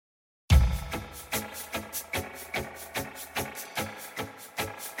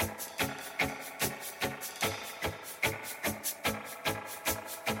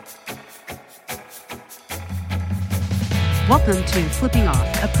Welcome to Flipping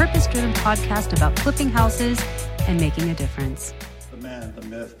Off, a purpose-driven podcast about flipping houses and making a difference. The man, the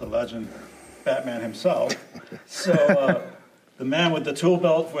myth, the legend, Batman himself. So the man with the tool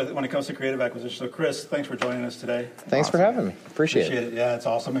belt when it comes to creative acquisition. So Chris, thanks for joining us today. Thanks for having me. Appreciate it. Yeah, it's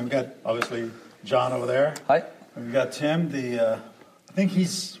awesome. And we've got, obviously, John over there. Hi. And we've got Tim, I think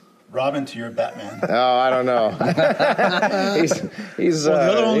he's Robin to your Batman. Oh, I don't know. he's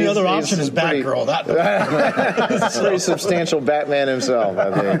the other option is Batgirl. That's pretty substantial Batman himself,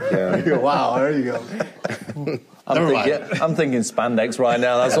 I think. Yeah. Wow, there you go. I'm thinking spandex right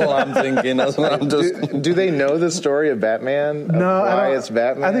now. That's all I'm thinking. That's what I'm just. Do they know the story of Batman? No, why it's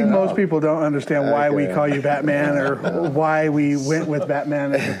Batman? I think most people don't understand why we call you Batman or why we went with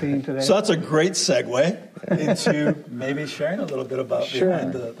Batman as a theme today. So that's a great segue into maybe sharing a little bit about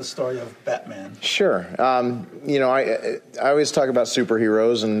behind the story of Batman. Sure. I always talk about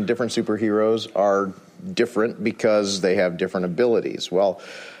superheroes, and different superheroes are different because they have different abilities. Well,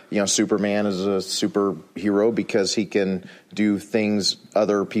 Superman is a superhero because he can do things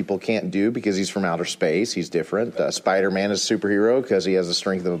other people can't do because he's from outer space. He's different. Spider-Man is a superhero because he has the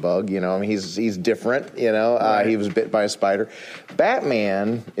strength of a bug. He's different. Right. He was bit by a spider.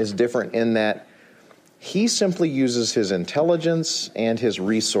 Batman is different in that he simply uses his intelligence and his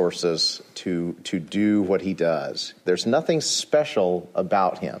resources to do what he does. There's nothing special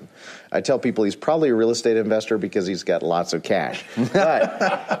about him. I tell people he's probably a real estate investor because he's got lots of cash.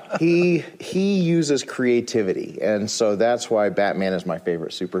 But he uses creativity, and so that's why Batman is my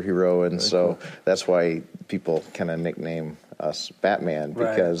favorite superhero, and that's why people kind of nickname us Batman,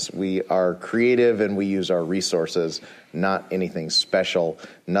 because we are creative and we use our resources, not anything special,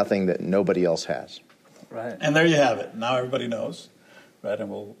 nothing that nobody else has. Right. And there you have it. Now everybody knows, right? And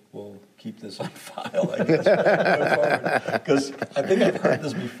we'll keep this on file, I guess, going forward. Because I think I've heard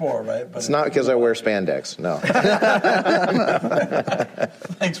this before, right? But it's not because I wear spandex, no.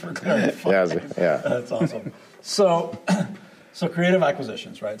 Thanks for clarifying. Yeah. That's awesome. So creative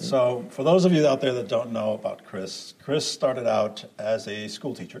acquisitions, right? So for those of you out there that don't know about Chris started out as a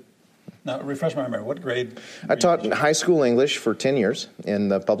school teacher. Now, refresh my memory. What grade? I taught high school English for 10 years in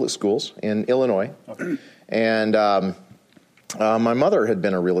the public schools in Illinois. Okay. And my mother had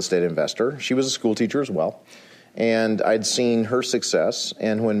been a real estate investor. She was a school teacher as well. And I'd seen her success.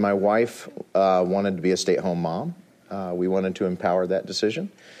 And when my wife wanted to be a stay-at-home mom, we wanted to empower that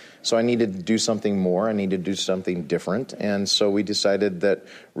decision. So I needed to do something more. I needed to do something different. And so we decided that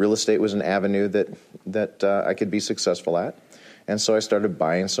real estate was an avenue that I could be successful at. And so I started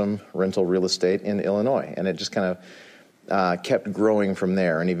buying some rental real estate in Illinois, and it just kind of kept growing from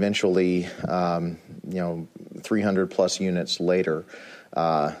there. And eventually, 300 plus units later,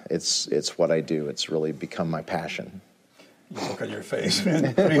 it's what I do. It's really become my passion. You look on your face,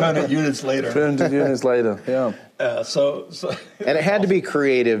 man. 300 units later. 300 units later, yeah. And it had to be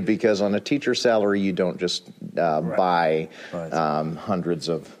creative because on a teacher salary, you don't just buy hundreds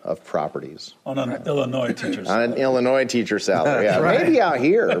of properties. On an Illinois teacher salary. On an Illinois teacher salary, yeah. Maybe out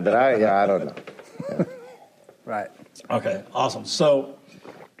here, but I don't know. Yeah. Right. Okay, awesome. So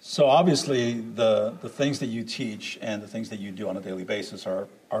obviously the things that you teach and the things that you do on a daily basis are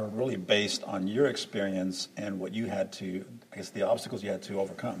really based on your experience and what you had to, I guess, the obstacles you had to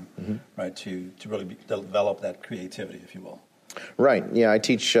overcome, right, to really develop that creativity, if you will. Right. Yeah, I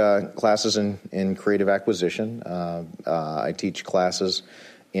teach classes in creative acquisition. I teach classes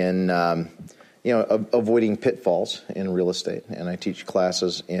in avoiding pitfalls in real estate, and I teach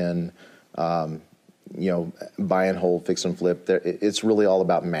classes in buy and hold, fix and flip. It's really all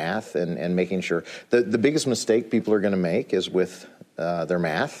about math and making sure. The biggest mistake people are going to make is with their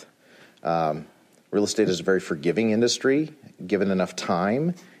math. Real estate is a very forgiving industry, given enough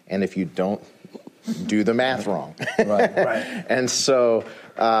time, and if you don't do the math wrong. Right. And so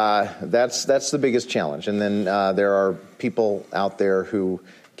that's the biggest challenge. And then there are people out there who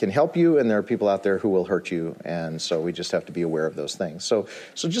can help you, and there are people out there who will hurt you, and so we just have to be aware of those things. So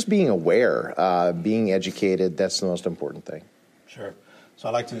just being aware, being educated, that's the most important thing. Sure. So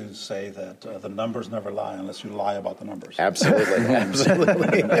I like to say that the numbers never lie unless you lie about the numbers. Absolutely. And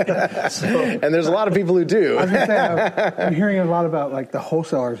there's a lot of people who do. I was going to say, I'm hearing a lot about like the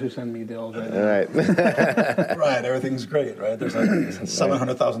wholesalers who send me deals. Right. Right. Everything's great, right? There's like a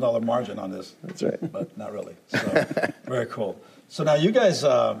 $700,000 margin on this. That's right. But not really. So very cool. So now you guys,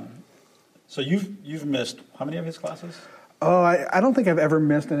 so you've missed how many of his classes? Oh, I don't think I've ever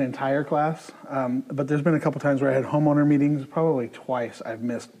missed an entire class, but there's been a couple times where I had homeowner meetings. Probably twice I've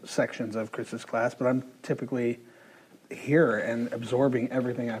missed sections of Chris's class, but I'm typically here and absorbing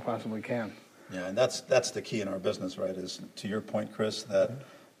everything I possibly can. Yeah, and that's the key in our business, right, is to your point, Chris, that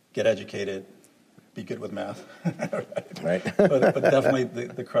get educated, be good with math. Right. but definitely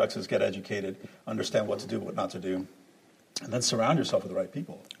the crux is get educated, understand what to do, what not to do, and then surround yourself with the right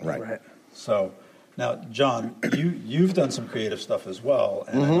people. Right. So now, John, you've done some creative stuff as well,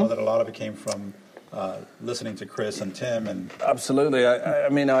 and I know that a lot of it came from listening to Chris and Tim. And Absolutely. I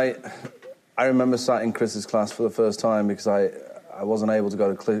mean, I remember sat in Chris's class for the first time because I wasn't able to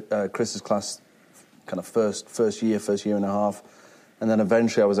go to Chris's class kind of first year and a half, and then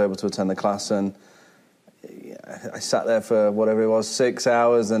eventually I was able to attend the class, and I sat there for whatever it was, 6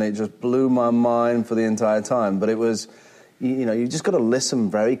 hours, and it just blew my mind for the entire time. But it was, you just got to listen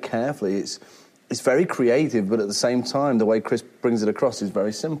very carefully. It's very creative, but at the same time, the way Chris brings it across is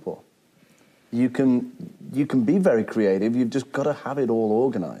very simple. You can be very creative. You've just got to have it all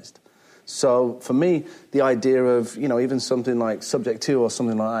organized. So for me, the idea of, even something like Subject 2 or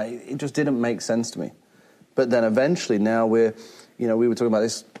something like that, it just didn't make sense to me. But then eventually now we were talking about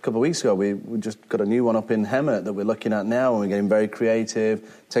this a couple of weeks ago. We just got a new one up in Hemet that we're looking at now, and we're getting very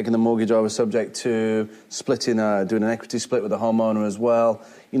creative, taking the mortgage over Subject 2, doing an equity split with the homeowner as well.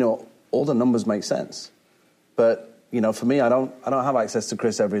 All the numbers make sense. But, for me, I don't have access to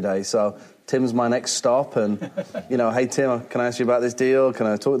Chris every day. So Tim's my next stop, and, hey, Tim, can I ask you about this deal? Can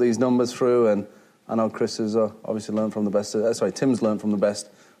I talk these numbers through? And I know Chris has obviously learned from the best. Tim's learned from the best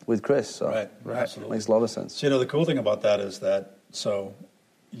with Chris. So right. Absolutely. Makes a lot of sense. So, the cool thing about that is that,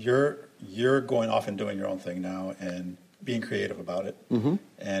 you're going off and doing your own thing now and being creative about it. Mm-hmm.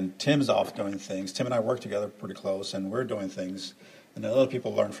 And Tim's off doing things. Tim and I work together pretty close, and we're doing things. And then other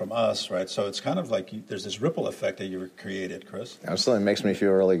people learn from us, right? So it's kind of like there's this ripple effect that you created, Chris. Absolutely. It makes me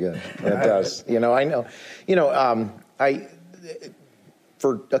feel really good. It does. I know.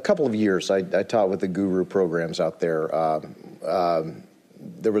 For a couple of years, I taught with the Guru programs out there.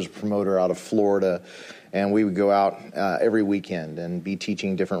 There was a promoter out of Florida, and we would go out every weekend and be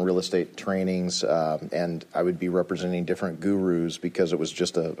teaching different real estate trainings, and I would be representing different gurus because it was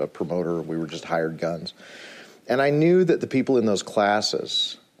just a promoter. We were just hired guns. And I knew that the people in those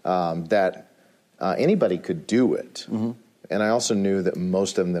classes, that anybody could do it. Mm-hmm. And I also knew that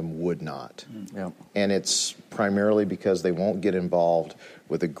most of them would not. Mm-hmm. Yeah. And it's primarily because they won't get involved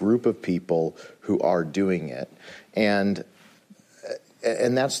with a group of people who are doing it. And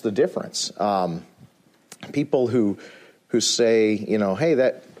that's the difference. People who say, hey,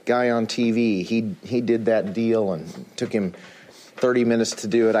 that guy on TV, he did that deal and took him 30 minutes to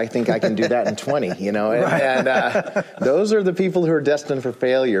do it. I think I can do that in 20, Right. And those are the people who are destined for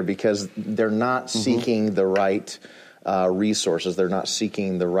failure because they're not seeking the right resources. They're not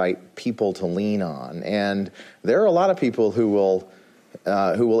seeking the right people to lean on. And there are a lot of people who will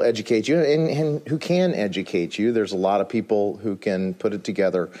educate you and who can educate you. There's a lot of people who can put it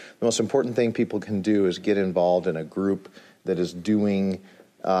together. The most important thing people can do is get involved in a group that is doing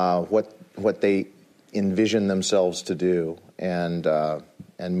what they envision themselves to do and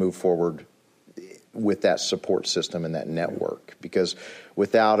move forward with that support system and that network. Because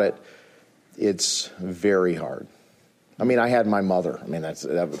without it, it's very hard. I mean, I had my mother. I mean,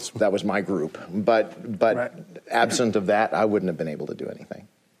 that was my group. But right. Absent of that, I wouldn't have been able to do anything.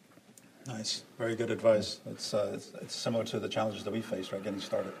 Nice, very good advice. It's similar to the challenges that we face, right? Getting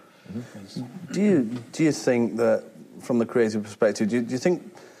started. Mm-hmm. Do you think that, from the creative perspective, do you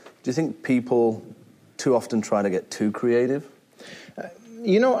think people too often try to get too creative?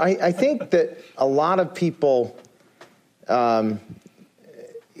 I think that a lot of people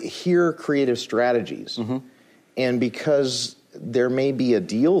hear creative strategies, and because there may be a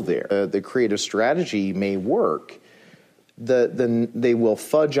deal there, the creative strategy may work, then they will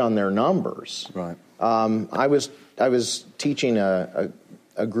fudge on their numbers. Right. I was teaching a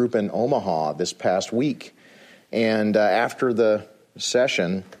group in Omaha this past week, and after the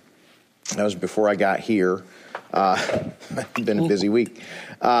session, that was before I got here. It's been a busy week.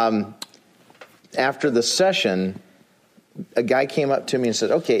 After the session, a guy came up to me and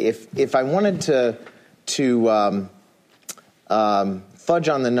said, "Okay, if I wanted to fudge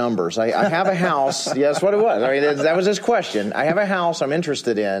on the numbers, I have a house." Yeah, that's what it was. I mean, that was his question. I have a house I'm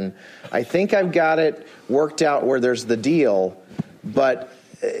interested in. I think I've got it worked out where there's the deal, but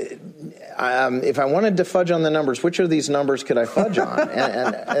if I wanted to fudge on the numbers, which of these numbers could I fudge on?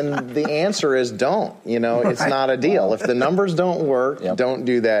 And the answer is don't. It's not a deal. If the numbers don't work, don't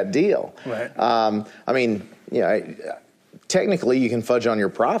do that deal. Right. Technically you can fudge on your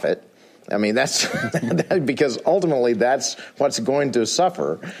profit. I mean, that's because ultimately that's what's going to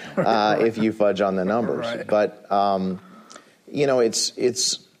suffer if you fudge on the numbers. Right. But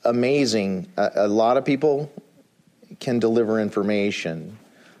it's amazing. A lot of people can deliver information.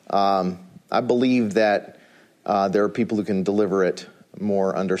 I believe that there are people who can deliver it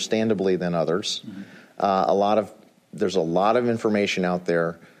more understandably than others. There's a lot of information out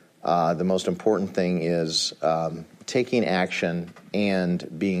there. The most important thing is taking action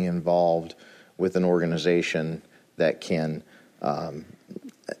and being involved with an organization that can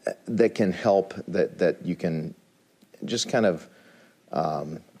help, that you can just kind of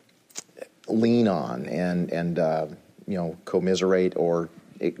lean on and commiserate or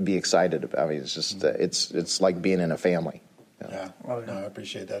be excited about. I mean, it's just it's like being in a family. Yeah, no, I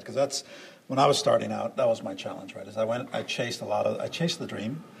appreciate that, because that's when I was starting out. That was my challenge, right? Is I chased the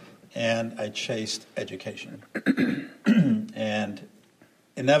dream, and I chased education, and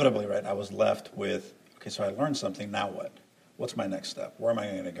inevitably, right, I was left with, okay, so I learned something. Now what? What's my next step? Where am I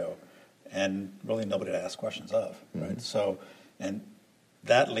going to go? And really nobody to ask questions of, right? So, and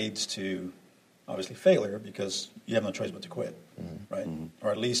that leads to obviously failure, because you have no choice but to quit, right? Or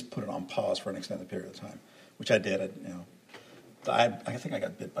at least put it on pause for an extended period of time, which I did. I think I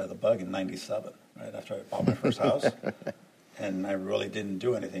got bit by the bug in '97, right after I bought my first house, and I really didn't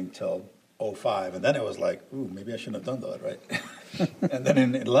do anything till 2005, and then it was like, ooh, maybe I shouldn't have done that, right? And then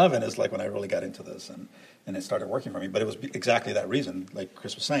in 2011 is like when I really got into this, and it started working for me. But it was exactly that reason, like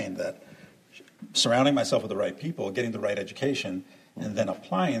Chris was saying, that surrounding myself with the right people, getting the right education, and then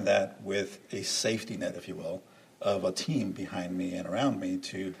applying that with a safety net, if you will, of a team behind me and around me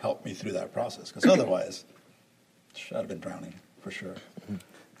to help me through that process. Because otherwise, I'd have been drowning for sure. Do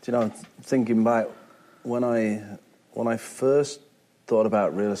you know, thinking back, when I first thought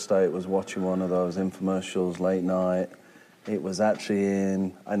about real estate, was watching one of those infomercials late night. It was actually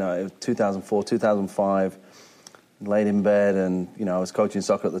it was 2004, 2005, laid in bed, and, I was coaching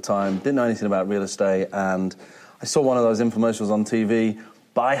soccer at the time, didn't know anything about real estate, and I saw one of those infomercials on TV,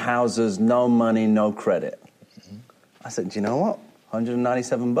 buy houses, no money, no credit. I said, do you know what?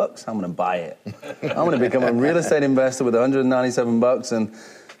 $197, I'm going to buy it. I'm going to become a real estate investor with $197, and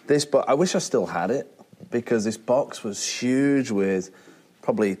this box, I wish I still had it, because this box was huge with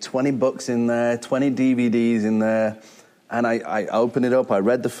probably 20 books in there, 20 DVDs in there, and I opened it up, I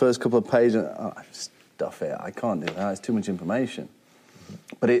read the first couple of pages, and stuff it, I can't do that, it's too much information.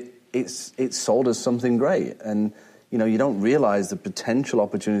 But it's sold as something great, and you don't realize the potential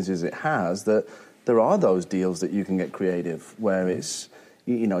opportunities it has, that there are those deals that you can get creative, where it's,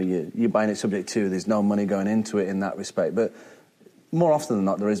 you're buying it subject to, there's no money going into it in that respect, but more often than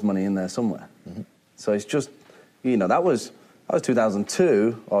not, there is money in there somewhere. So it's just, that was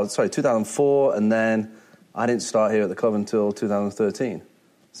 2004, and then I didn't start here at the club until 2013.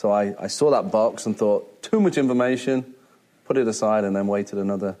 So I saw that box and thought, too much information, put it aside, and then waited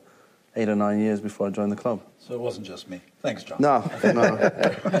another 8 or 9 years before I joined the club. So it wasn't just me. Thanks, John. No. Been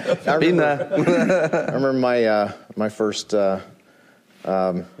there. I remember my first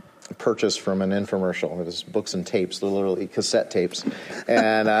purchase from an infomercial. It was books and tapes, literally cassette tapes,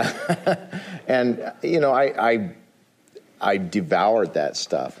 and I devoured that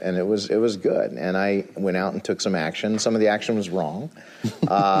stuff, and it was good. And I went out and took some action. Some of the action was wrong,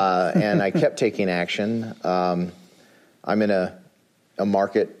 and I kept taking action. I'm in a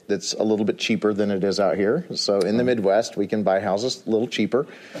market that's a little bit cheaper than it is out here. So in the Midwest, we can buy houses a little cheaper.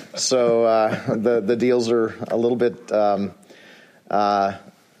 So the deals are a little bit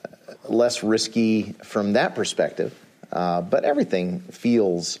less risky from that perspective. But everything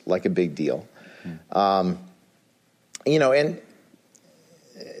feels like a big deal. And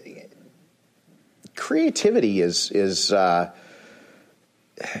creativity is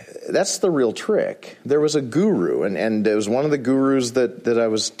that's the real trick. There was a guru, and it was one of the gurus that I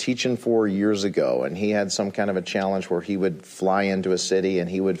was teaching for years ago, and he had some kind of a challenge where he would fly into a city and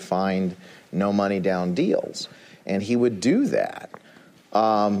he would find no money down deals, and he would do that.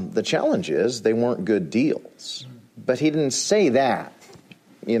 The challenge is they weren't good deals, but he didn't say that.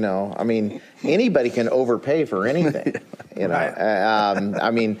 I mean, anybody can overpay for anything. I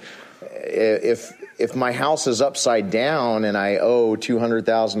mean, if my house is upside down and I owe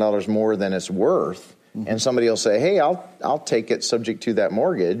 $200,000 more than it's worth, and somebody will say, "Hey, I'll take it subject to that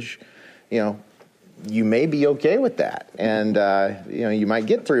mortgage," you may be okay with that, and you might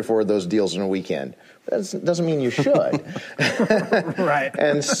get 3 or 4 of those deals in a weekend. That doesn't mean you should. Right.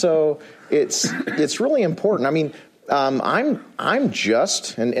 And so it's really important. I mean, I'm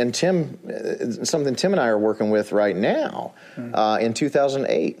just, and Tim, something Tim and I are working with right now. In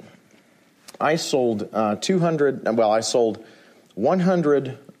 2008, I sold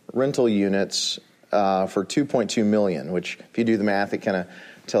 100 rental units for $2.2 million, which, if you do the math, it kind of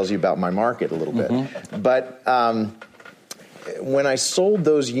tells you about my market a little bit. But when I sold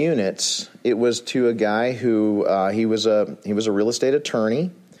those units, it was to a guy who he was a real estate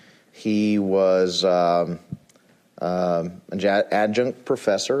attorney. He was an adjunct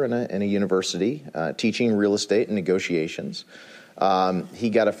professor in a university, teaching real estate and negotiations. He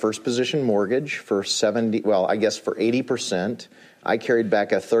got a first position mortgage for 80%. I carried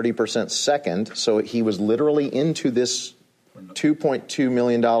back a 30% second, so he was literally into this $2.2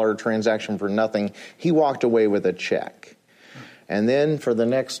 million transaction for nothing. He walked away with a check. And then for the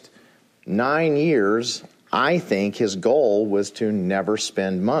next 9 years, I think his goal was to never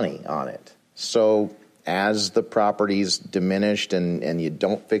spend money on it. So as the properties diminished and you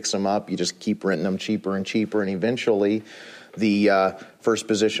don't fix them up, you just keep renting them cheaper and cheaper, and eventually the first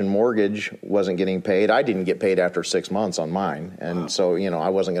position mortgage wasn't getting paid. I didn't get paid after 6 months on mine, and so I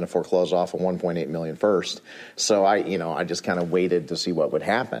wasn't going to foreclose off a $1.8 million first. So I just kind of waited to see what would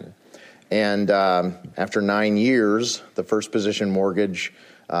happen. And after 9 years, the first position mortgage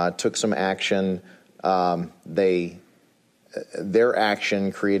took some action. Their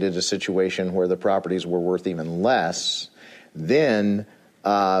action created a situation where the properties were worth even less. Then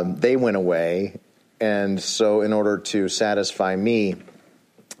they went away. And so in order to satisfy me,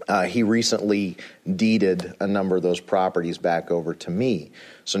 he recently deeded a number of those properties back over to me.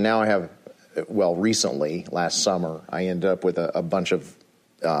 So now I have, recently, last summer, I ended up with a bunch of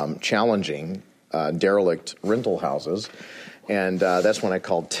challenging, derelict rental houses. And that's when I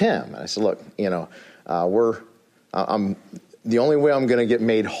called Tim. I said, look, the only way I'm going to get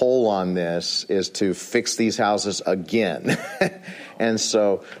made whole on this is to fix these houses again. And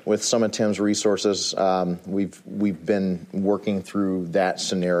so with some of Tim's resources, we've been working through that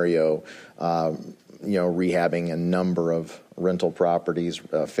scenario, rehabbing a number of rental properties,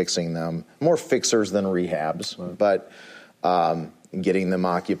 fixing them, more fixers than rehabs, right. But getting them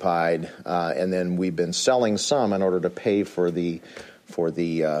occupied. And then we've been selling some in order to pay for the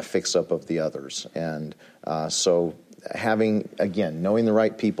fix-up of the others. And so knowing the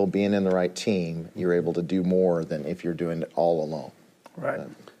right people, being in the right team, you're able to do more than if you're doing it all alone. Right.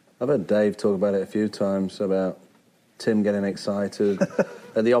 I've heard Dave talk about it a few times about Tim getting excited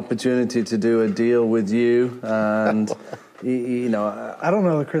at the opportunity to do a deal with you, and I don't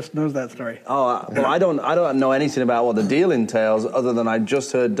know that Chris knows that story. Oh, well, I don't know anything about what the deal entails, other than I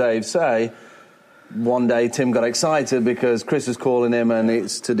just heard Dave say one day Tim got excited because Chris is calling him, and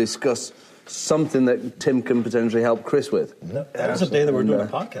it's to discuss something that Tim can potentially help Chris with. No, that was the day that we were doing a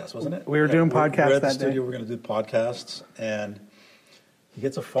podcast, wasn't it? We were doing podcasts that day. We were at the studio, we were going to do podcasts, and he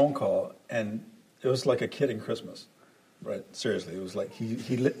gets a phone call, and it was like a kid in Christmas, right? Seriously, it was like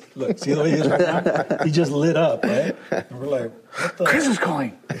he lit. Look, see the way he is right now? He just lit up, right? And we're like, what the? Chris is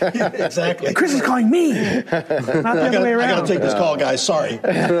calling. Yeah, exactly. Chris is calling me. Not the other way around. I got to take this call, guys. Sorry. All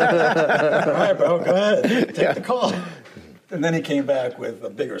right, bro, go ahead. Take the call. And then he came back with a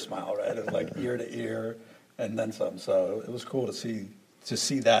bigger smile, right? It was like ear to ear and then some. So it was cool to see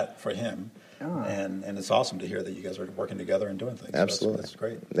that for him. Oh. And it's awesome to hear that you guys are working together and doing things. Absolutely. That's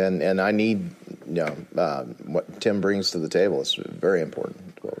great. And I need, what Tim brings to the table is very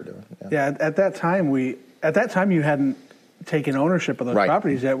important to what we're doing. Yeah, at that time you hadn't taken ownership of those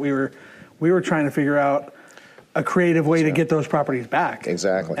properties yet. We were trying to figure out a creative way to get those properties back.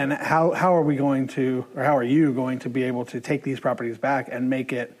 Exactly. And how are you going to be able to take these properties back and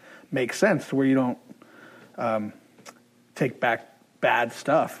make it make sense to where you don't take back bad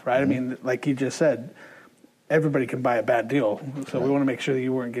stuff, right? Mm-hmm. I mean, like you just said, everybody can buy a bad deal. So we want to make sure that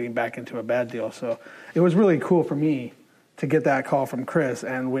you weren't getting back into a bad deal. So it was really cool for me to get that call from Chris.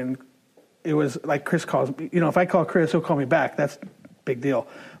 And when it was like Chris calls, if I call Chris, he'll call me back. That's a big deal.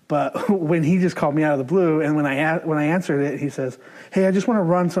 But when he just called me out of the blue, and when I answered it, he says, "Hey, I just want to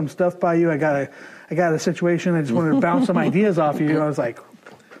run some stuff by you. I got a situation. I just wanted to bounce some ideas off you." And I was like,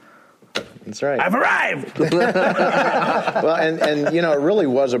 "That's right. I've arrived." Well, and it really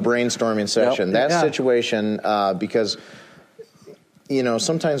was a brainstorming session. Yep. That situation, because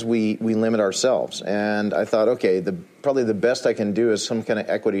sometimes we limit ourselves, and I thought, okay, probably the best I can do is some kind of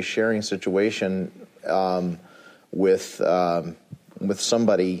equity sharing situation with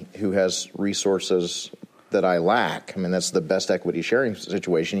somebody who has resources that I lack. I mean, that's the best equity sharing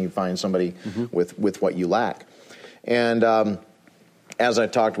situation. You find somebody with what you lack. And as I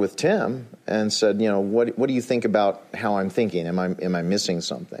talked with Tim and said, what do you think about how I'm thinking? Am I missing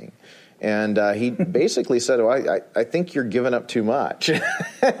something? And he basically said, I think you're giving up too much.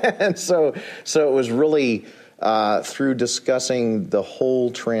 And so it was really through discussing the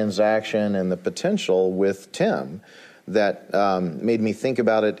whole transaction and the potential with Tim that made me think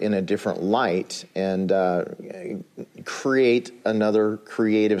about it in a different light and create another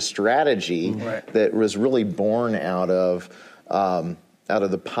creative strategy that was really born out of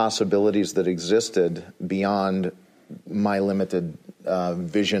the possibilities that existed beyond my limited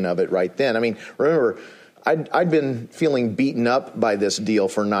vision of it right then. I mean, remember, I'd been feeling beaten up by this deal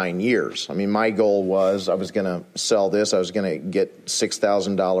for 9 years. I mean, my goal was I was going to sell this. I was going to get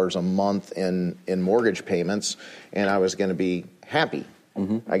 $6,000 a month in mortgage payments, and I was going to be happy.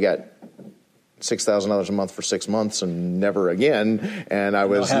 I got $6,000 a month for 6 months and never again, and I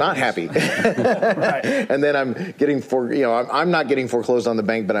was not happy. Right. And then I'm not getting foreclosed on the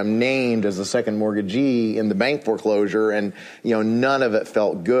bank, but I'm named as the second mortgagee in the bank foreclosure, and none of it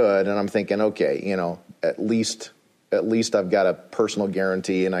felt good. And I'm thinking, okay, at least I've got a personal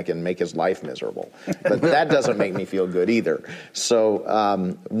guarantee and I can make his life miserable. But that doesn't make me feel good either.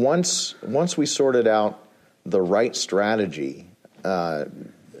 So once we sorted out the right strategy,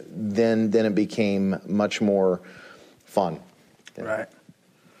 then it became much more fun. Right.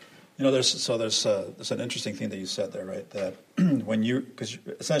 There's an interesting thing that you said there, right? That because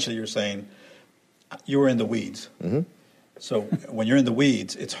essentially you're saying you were in the weeds. Mm-hmm. So when you're in the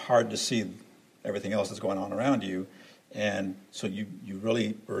weeds, it's hard to see everything else that's going on around you. And so you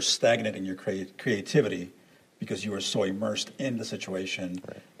really were stagnant in your creativity because you were so immersed in the situation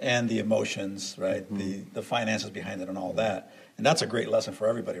and the emotions, right? Mm-hmm. The finances behind it and all that. And that's a great lesson for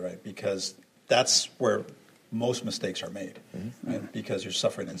everybody, right? Because that's where most mistakes are made, right? Because you're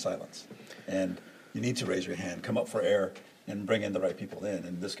suffering in silence. And you need to raise your hand, come up for air, and bring in the right people in.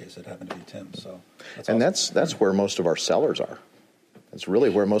 In this case, it happened to be Tim. So, that's where most of our sellers are. That's really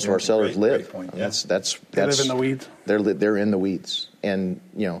where most of our sellers live. Great point. Yeah. That's they live in the weeds. They're in the weeds, and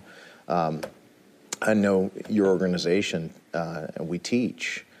I know your organization, and we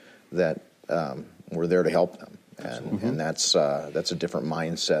teach that we're there to help them, and that's a different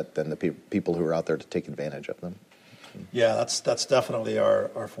mindset than the people who are out there to take advantage of them. Yeah, that's definitely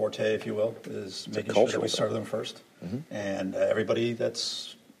our forte, if you will, is making sure that we serve them first, and everybody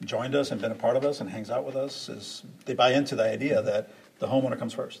that's joined us and been a part of us and hangs out with us they buy into the idea that the homeowner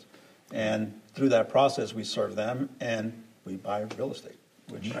comes first. And through that process, we serve them and we buy real estate,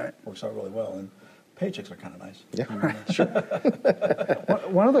 which works out really well. And paychecks are kind of nice. Yeah, sure.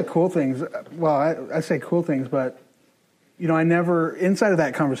 One of the cool things, I say cool things, but, I never, inside of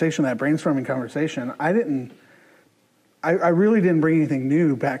that conversation, that brainstorming conversation, I really didn't bring anything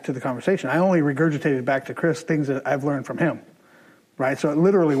new back to the conversation. I only regurgitated back to Chris things that I've learned from him. Right, so it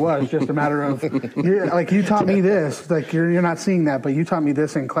literally was just a matter of, you taught me this, like you're not seeing that, but you taught me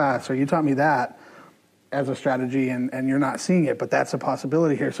this in class, or you taught me that as a strategy, and you're not seeing it, but that's a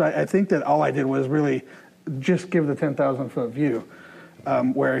possibility here. So I think that all I did was really just give the 10,000-foot view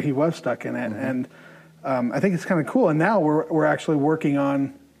where he was stuck in it, and I think it's kind of cool. And now we're actually working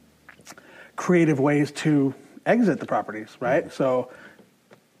on creative ways to exit the properties, right? So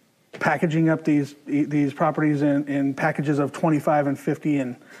packaging up these properties in packages of 25 and 50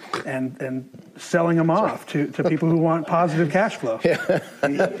 and selling them off to people who want positive cash flow.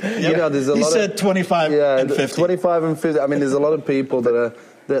 There's a lot said 25 and 50. 25 and 50. I mean, there's a lot of people that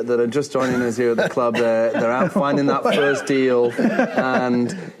are just joining us here at the club. They're out finding that first deal,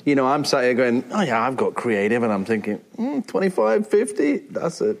 and I'm sat here going, oh yeah, I've got creative, and I'm thinking 25, 50.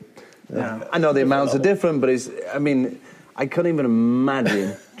 That's it. Yeah. I know the amounts are different, but I couldn't even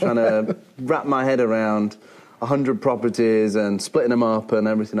imagine trying to wrap my head around 100 properties and splitting them up and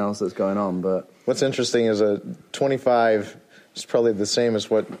everything else that's going on. But what's interesting is a 25 is probably the same as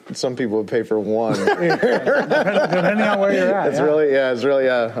what some people would pay for one. Depending on where you're at. It's really.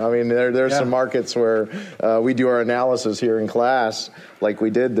 I mean, there's some markets where we do our analysis here in class, like we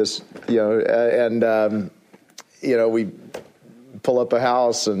did this, and we pull up a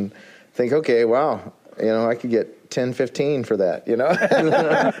house and think, okay, wow, I could get 10, 15 for that,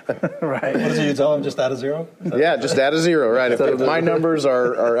 Right. What is it you tell them? Just add a zero? Yeah, just add a zero, right? If my numbers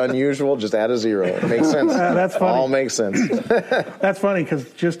are unusual, just add a zero. It makes sense. That's funny. All makes sense. That's funny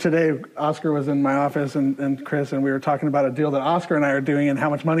because just today, Oscar was in my office and Chris, and we were talking about a deal that Oscar and I are doing and how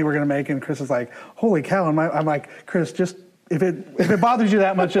much money we're going to make, and Chris is like, holy cow. And I'm like, Chris, just if it bothers you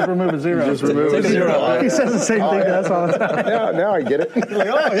that much, just remove a zero. Just remove a zero. He says the same thing to us all the time. Now I get it. Like,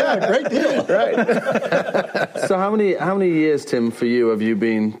 oh yeah, great deal. Right. So how many years, Tim, for you have you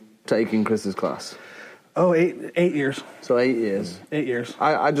been taking Chris's class? Oh, 8 years. So 8 years. 8 years.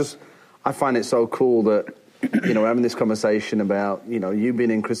 I find it so cool that we're having this conversation about you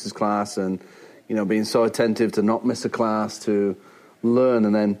being in Chris's class and being so attentive to not miss a class, to learn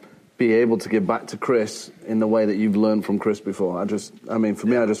and then be able to give back to Chris in the way that you've learned from Chris before. For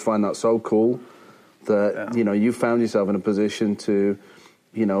me, I just find that so cool that, you found yourself in a position to,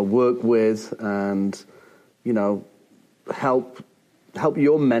 work with and, help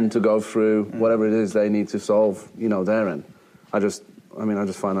your men to go through whatever it is they need to solve, their end. I just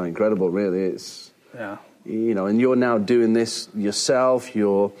find that incredible, really. It's, and you're now doing this yourself.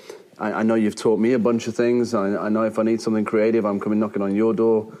 You're I know you've taught me a bunch of things. I know if I need something creative, I'm coming knocking on your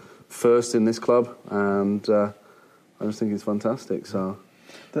door first in this club, and I just think it's fantastic. So,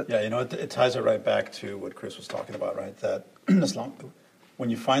 yeah, it ties it right back to what Chris was talking about, right? That when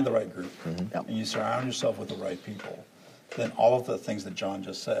you find the right group and you surround yourself with the right people, then all of the things that John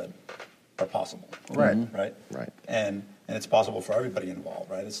just said are possible. Right. Right. And it's possible for everybody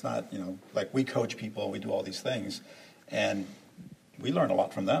involved, right? It's not, like we coach people, we do all these things, and we learn a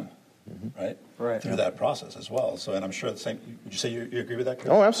lot from them, right? Through that process as well. So, and I'm sure the same. Would you say you agree with that,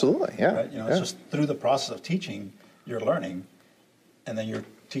 Chris? Oh, absolutely. Yeah. Right? It's just through the process of teaching, you're learning, and then you're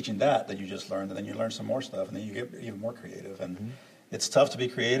teaching that you just learned, and then you learn some more stuff, and then you get even more creative. And it's tough to be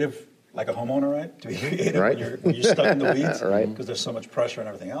creative like a homeowner, right? To be creative when you're stuck in the weeds, because there's so much pressure and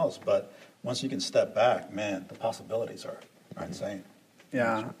everything else. But once you can step back, man, the possibilities are insane.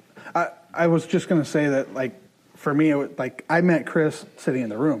 Yeah. I was just going to say that, like, for me, I met Chris sitting in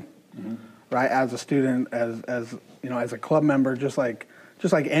the room, right, as a student, as as a club member, just like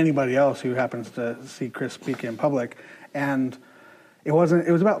anybody else who happens to see Chris speak in public. And it was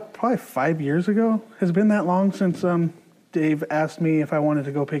about probably 5 years ago. Has it been that long since Dave asked me if I wanted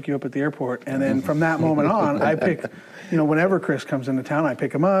to go pick you up at the airport? And then from that moment on, I pick, whenever Chris comes into town, I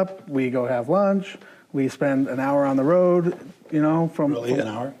pick him up, we go have lunch, we spend an hour on the road, from... Really? An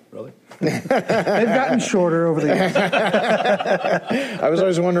hour? Really? They've gotten shorter over the years. I was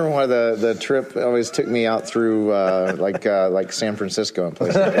always wondering why the trip always took me out through like San Francisco and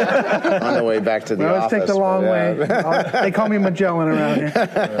places on the way back to the office. I always take the long way. They call me Magellan around here.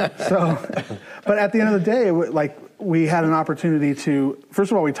 But at the end of the day, we had an opportunity to,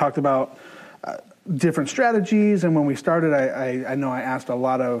 first of all, we talked about different strategies, and when we started, I know I asked a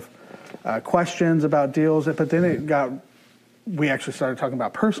lot of questions about deals, but then we actually started talking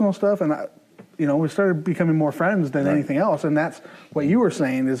about personal stuff, and we started becoming more friends than anything else. And that's what you were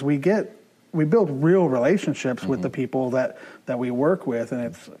saying, is we build real relationships with the people that we work with,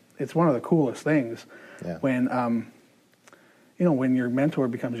 and it's one of the coolest things when when your mentor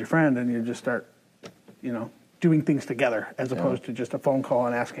becomes your friend, and you just start doing things together as opposed to just a phone call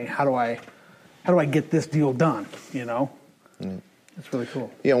and asking, how do I get this deal done? It's really cool.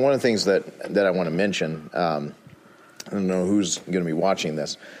 One of the things that I want to mention, I don't know who's going to be watching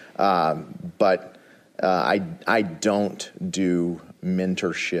this, but I don't do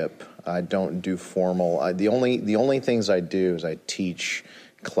mentorship. I don't do formal. The only things I do is I teach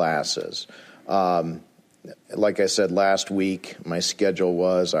classes. Like I said last week, my schedule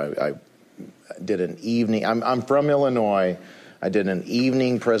was I did an evening. I'm from Illinois. I did an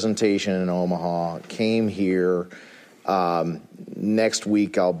evening presentation in Omaha. Came here. Next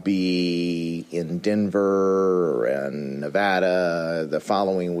week I'll be in Denver and Nevada, the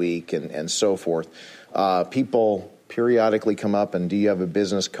following week, and so forth. People periodically come up and, do you have a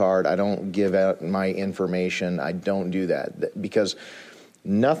business card? I don't give out my information. I don't do that because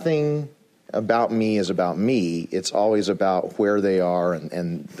nothing about me is about me. It's always about where they are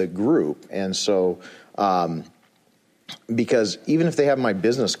and the group. And so, because even if they have my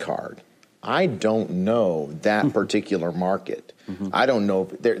business card, I don't know that particular market. I don't know.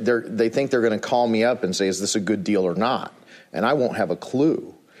 They think they're going to call me up and say, is this a good deal or not? And I won't have a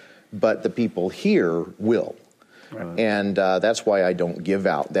clue. But the people here will. Right. And that's why I don't give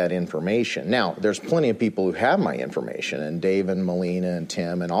out that information. Now, there's plenty of people who have my information, and Dave and Melina and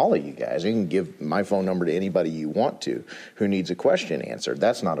Tim and all of you guys. You can give my phone number to anybody you want to who needs a question answered.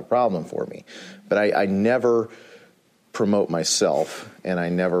 That's not a problem for me. But I never promote myself, and I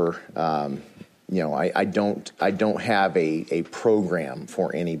never, I don't have a program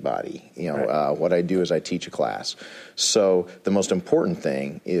for anybody. What I do is I teach a class. So the most important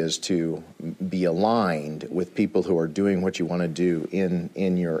thing is to be aligned with people who are doing what you want to do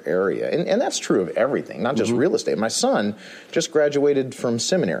in your area, and that's true of everything, not just real estate. My son just graduated from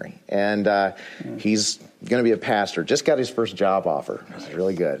seminary, and he's going to be a pastor. Just got his first job offer. It's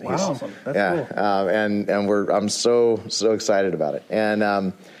really good. Wow, awesome. That's cool. And I'm so excited about it.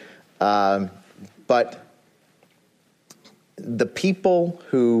 And but the people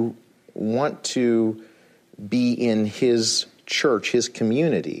who want to be in his church, his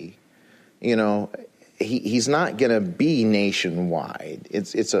community, he's not going to be nationwide.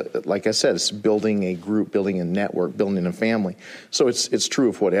 It's like I said, it's building a group, building a network, building a family. So it's true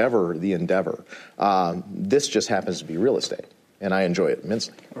of whatever the endeavor. This just happens to be real estate, and I enjoy it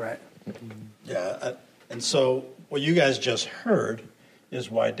immensely. Right. Yeah, and so what you guys just heard is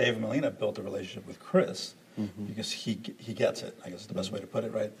why Dave and Melina built a relationship with Chris, because he gets it. I guess is the best way to put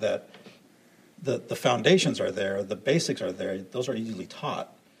it, right? That the foundations are there, the basics are there. Those are easily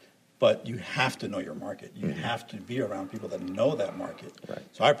taught. but you have to know your market. You have to be around people that know that market. Right.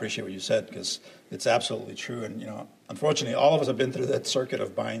 So I appreciate what you said, because it's absolutely true. And, unfortunately, all of us have been through that circuit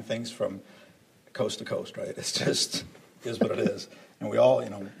of buying things from coast to coast, right? It's just is what it is. And we all,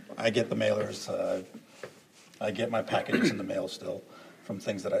 I get the mailers. I get my packages in the mail still from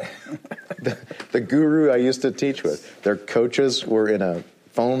things that I... the guru I used to teach with, their coaches were in a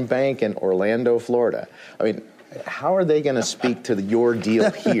phone bank in Orlando, Florida. I mean, how are they going to speak to your deal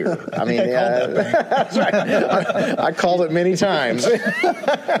here? I mean, that's right. I called it many times.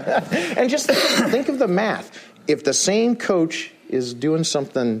 And just think of the math. If the same coach is doing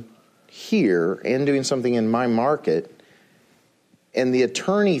something here and doing something in my market, and the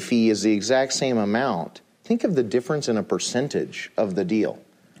attorney fee is the exact same amount, think of the difference in a percentage of the deal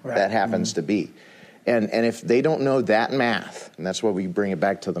that happens to be. And if they don't know that math, and that's why we bring it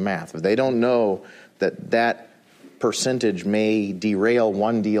back to the math, if they don't know that percentage may derail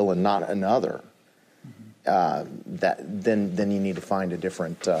one deal and not another, then you need to find a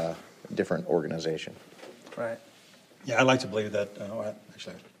different organization. Right. Yeah, I like to believe that.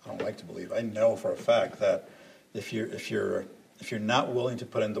 Actually, I don't like to believe. I know for a fact that if you're not willing to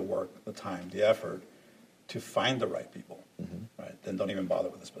put in the work, the time, the effort to find the right people, right, then don't even bother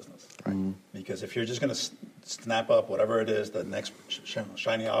with this business. Right. Because if you're just going to snap up whatever it is, the next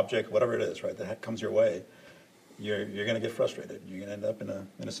shiny object, whatever it is, right, that comes your way, you're going to get frustrated. You're going to end up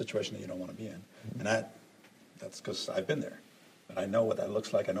in a situation that you don't want to be in. And that's because I've been there. And I know what that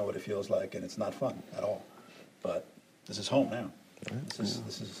looks like. I know what it feels like, and it's not fun at all. But this is home now. This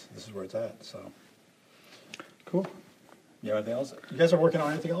is where it's at. So Cool. You have anything else? You guys are working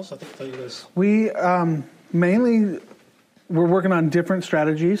on anything else? I think I'll tell you this. We mainly we're working on different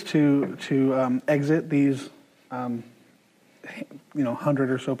strategies to exit these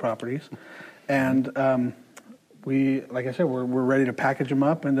 100 or so properties, and we, like I said, we're ready to package them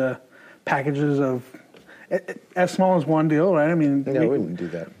up into packages of as small as one deal, right? I mean, we wouldn't do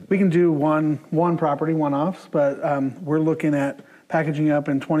that. We can do one property, one-offs, but we're looking at packaging up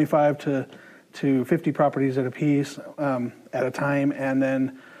in 25 to 50 properties at a piece at a time, and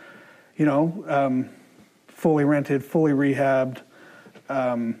then, fully rented, fully rehabbed,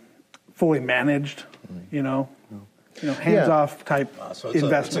 fully managed, hands-off type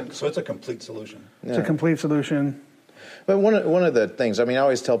investment. So it's a complete solution. It's a complete solution. But one of the things, I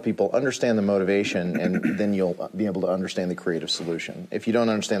always tell people, understand the motivation, and then you'll be able to understand the creative solution. If you don't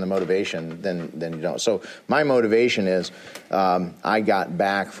understand the motivation, then you don't. So my motivation is I got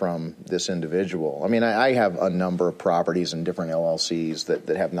back from this individual. I have a number of properties in different LLCs that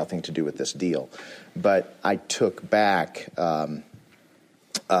have nothing to do with this deal. But I took back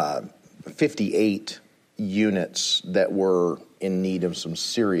 58 units that were in need of some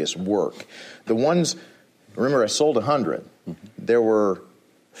serious work. The ones... Remember, I sold 100. There were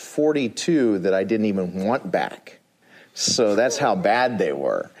 42 that I didn't even want back. So that's how bad they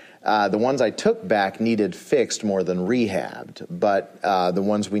were. The ones I took back needed fixed more than rehabbed, but the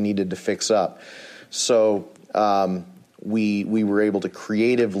ones we needed to fix up. So we were able to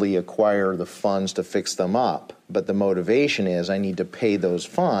creatively acquire the funds to fix them up. But the motivation is I need to pay those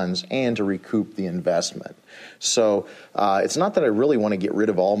funds and to recoup the investment. So it's not that I really want to get rid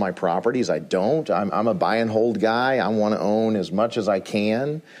of all my properties. I don't. I'm a buy and hold guy. I want to own as much as I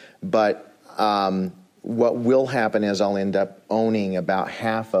can. But what will happen is I'll end up owning about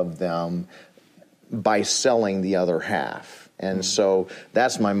half of them by selling the other half. And so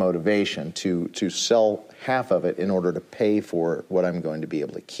that's my motivation, to sell half of it in order to pay for what I'm going to be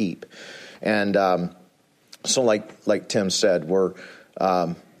able to keep. And so like Tim said, we're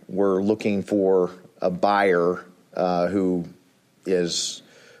looking for a buyer who is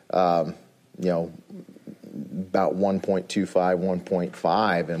about 1.25,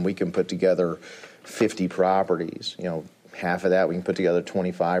 1.5, and we can put together 50 properties. Half of that we can put together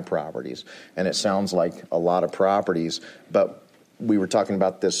 25 properties. And it sounds like a lot of properties, but we were talking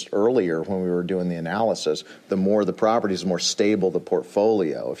about this earlier when we were doing the analysis. The more the properties, the more stable the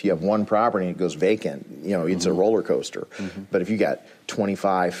portfolio. If you have one property and it goes vacant, it's a roller coaster. But if you got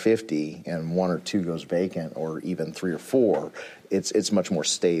 25, 50, and one or two goes vacant, or even 3 or 4, it's much more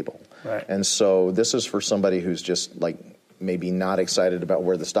stable. Right. And so this is for somebody who's just maybe not excited about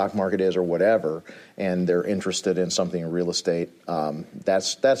where the stock market is or whatever, and they're interested in something in real estate.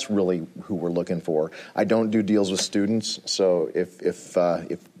 That's really who we're looking for. I don't do deals with students, so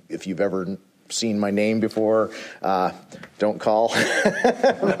if you've ever seen my name before, don't call.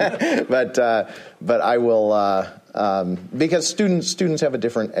 but I will, because students have a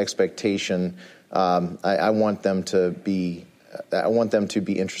different expectation. I want them to be I want them to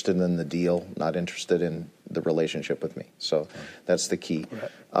be interested in the deal, not interested in the relationship with me. So that's the key.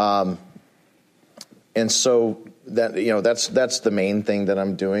 Right. And so that's the main thing that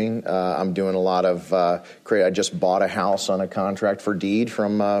I'm doing. I'm doing a lot of I just bought a house on a contract for deed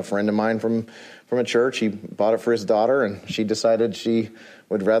from a friend of mine from a church. He bought it for his daughter, and she decided she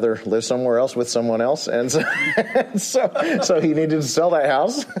would rather live somewhere else with someone else, and so he needed to sell that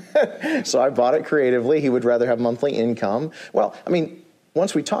house. So I bought it creatively. He would rather have monthly income. Well, I mean,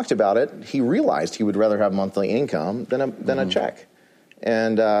 once we talked about it, he realized he would rather have monthly income than a check.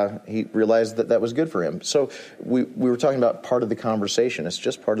 And he realized that was good for him. So we were talking about part of the conversation. It's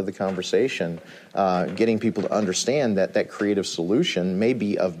just part of the conversation, getting people to understand that creative solution may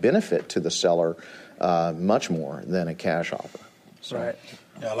be of benefit to the seller much more than a cash offer. So, right.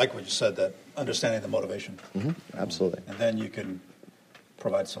 Yeah, I like what you said, that understanding the motivation. Mm-hmm. Absolutely. And then you can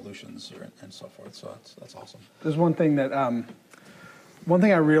provide solutions and so forth. So that's awesome. There's one thing that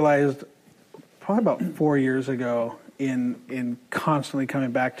I realized probably about 4 years ago in constantly coming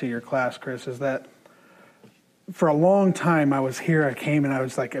back to your class, Chris, is that for a long time I came and I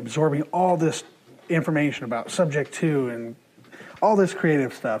was like absorbing all this information about subject to and all this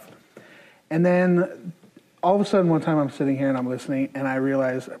creative stuff. And then all of a sudden one time I'm sitting here and I'm listening and I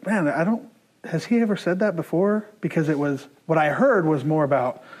realize, man, has he ever said that before? Because what I heard was more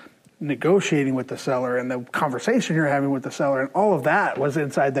about negotiating with the seller and the conversation you're having with the seller, and all of that was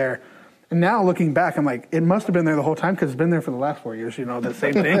inside there. And now looking back, I'm like, it must have been there the whole time because it's been there for the last 4 years, the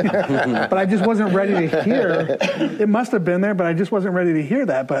same thing. But I just wasn't ready to hear. It must have been there, but I just wasn't ready to hear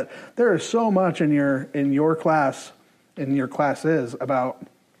that. But there is so much in your classes about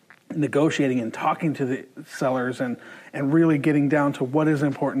negotiating and talking to the sellers and really getting down to what is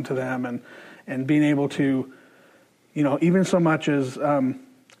important to them and being able to, even so much as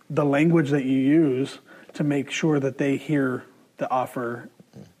the language that you use to make sure that they hear the offer,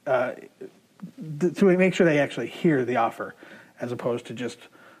 to make sure they actually hear the offer as opposed to just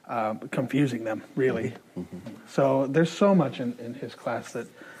confusing them, really. Mm-hmm. So there's so much in his class that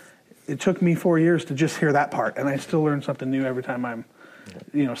it took me 4 years to just hear that part, and I still learn something new every time I'm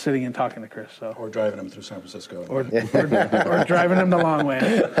sitting and talking to Chris. So. Or driving him through San Francisco. Or driving him the long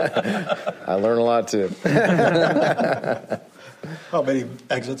way. I learn a lot, too. How many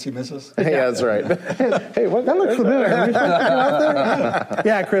exits he misses? Yeah, that's right. Hey, that looks familiar. Are we supposed to go out there?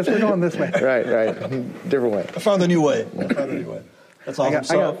 Yeah, Chris, we're going this way. Right. Different way. I found a new way. That's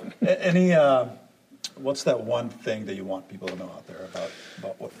awesome. What's that one thing that you want people to know out there about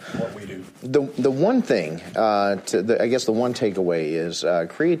what we do? The one thing, I guess the one takeaway is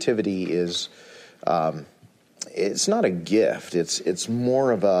creativity is, it's not a gift. It's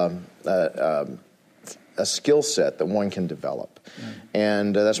more of a skill set that one can develop. Mm.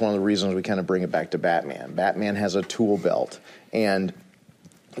 And that's one of the reasons we kind of bring it back to Batman. Batman has a tool belt, and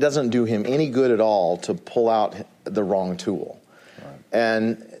it doesn't do him any good at all to pull out the wrong tool. Right.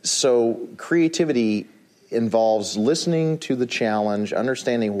 And so creativity involves listening to the challenge,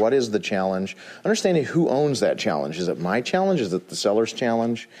 understanding what is the challenge, understanding who owns that challenge. Is it my challenge? Is it the seller's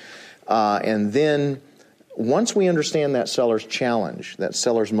challenge? And then once we understand that seller's challenge, that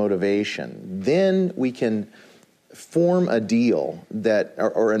seller's motivation, then we can form a deal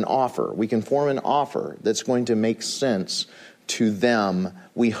or an offer. We can form an offer that's going to make sense to them,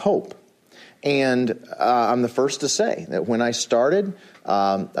 we hope. And I'm the first to say that when I started,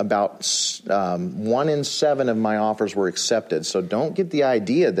 about 1 in 7 of my offers were accepted. So don't get the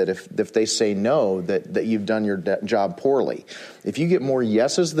idea that if they say no, that you've done your job poorly. If you get more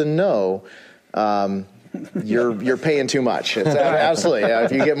yeses than no, you're paying too much. It's absolutely.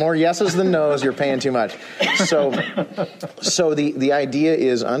 If you get more yeses than nos, you're paying too much. So the idea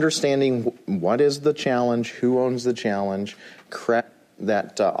is understanding what is the challenge, who owns the challenge, craft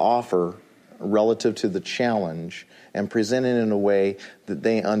that offer relative to the challenge, and present it in a way that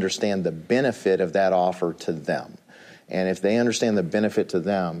they understand the benefit of that offer to them. And if they understand the benefit to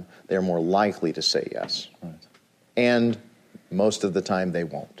them, they're more likely to say yes. Right. And most of the time they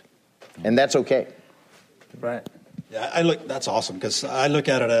won't. And that's okay. Right. Yeah, that's awesome, because I look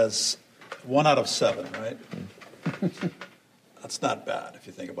at it as 1 out of 7, right? That's not bad if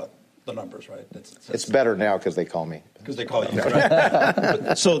you think about the numbers, right? It's better now because they call me. Because they call you,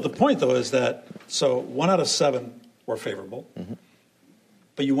 right? So the point, though, is that 1 out of 7 were favorable, mm-hmm.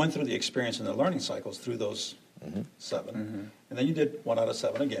 but you went through the experience and the learning cycles through those 7, mm-hmm. and then you did 1 out of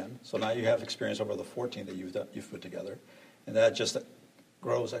 7 again. So now you have experience over the 14 that you've put together, and that just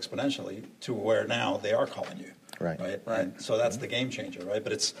grows exponentially to where now they are calling you, right? And so that's the game changer, right?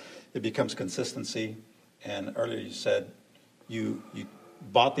 But it becomes consistency. And earlier you said you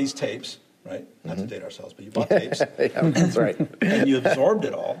bought these tapes right? Not to date ourselves, but you bought tapes. Yeah, that's right. And you absorbed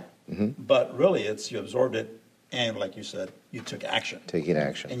it all. But really, you absorbed it, and like you said, you took action. Taking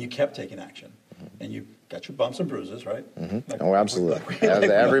action. And you kept taking action. And you got your bumps and bruises, right? Like, absolutely.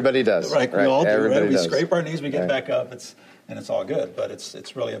 Everybody does. Right, we all do, Everybody right? We does. scrape our knees, we get back up, and it's all good. But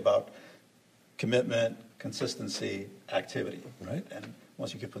it's really about commitment, consistency, activity, right? And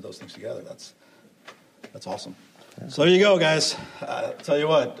once you can put those things together, that's awesome. Yeah. So there you go, guys. Tell you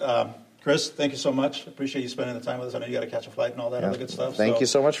what, Chris, thank you so much. Appreciate you spending the time with us. I know you got to catch a flight and all that other good stuff. Thank you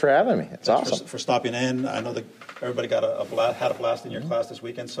so much for having me. It's awesome. For stopping in. I know that everybody got had a blast in your class this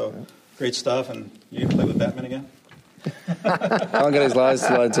weekend, so great stuff. And you can play with Batman again? I'll get his lights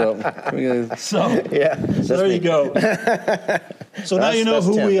up. So there you go. So now you know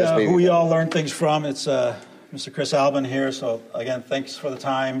who we all learn things from. It's Mr. Chris Albin here. So again, thanks for the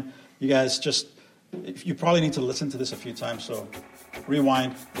time. You guys you probably need to listen to this a few times. So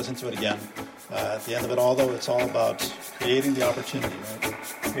rewind, listen to it again. At the end of it all, though, it's all about creating the opportunity, right?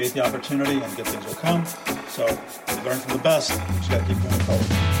 Create the opportunity and good things will come. So you learn from the best. You just got to keep moving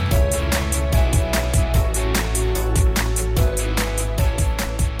forward.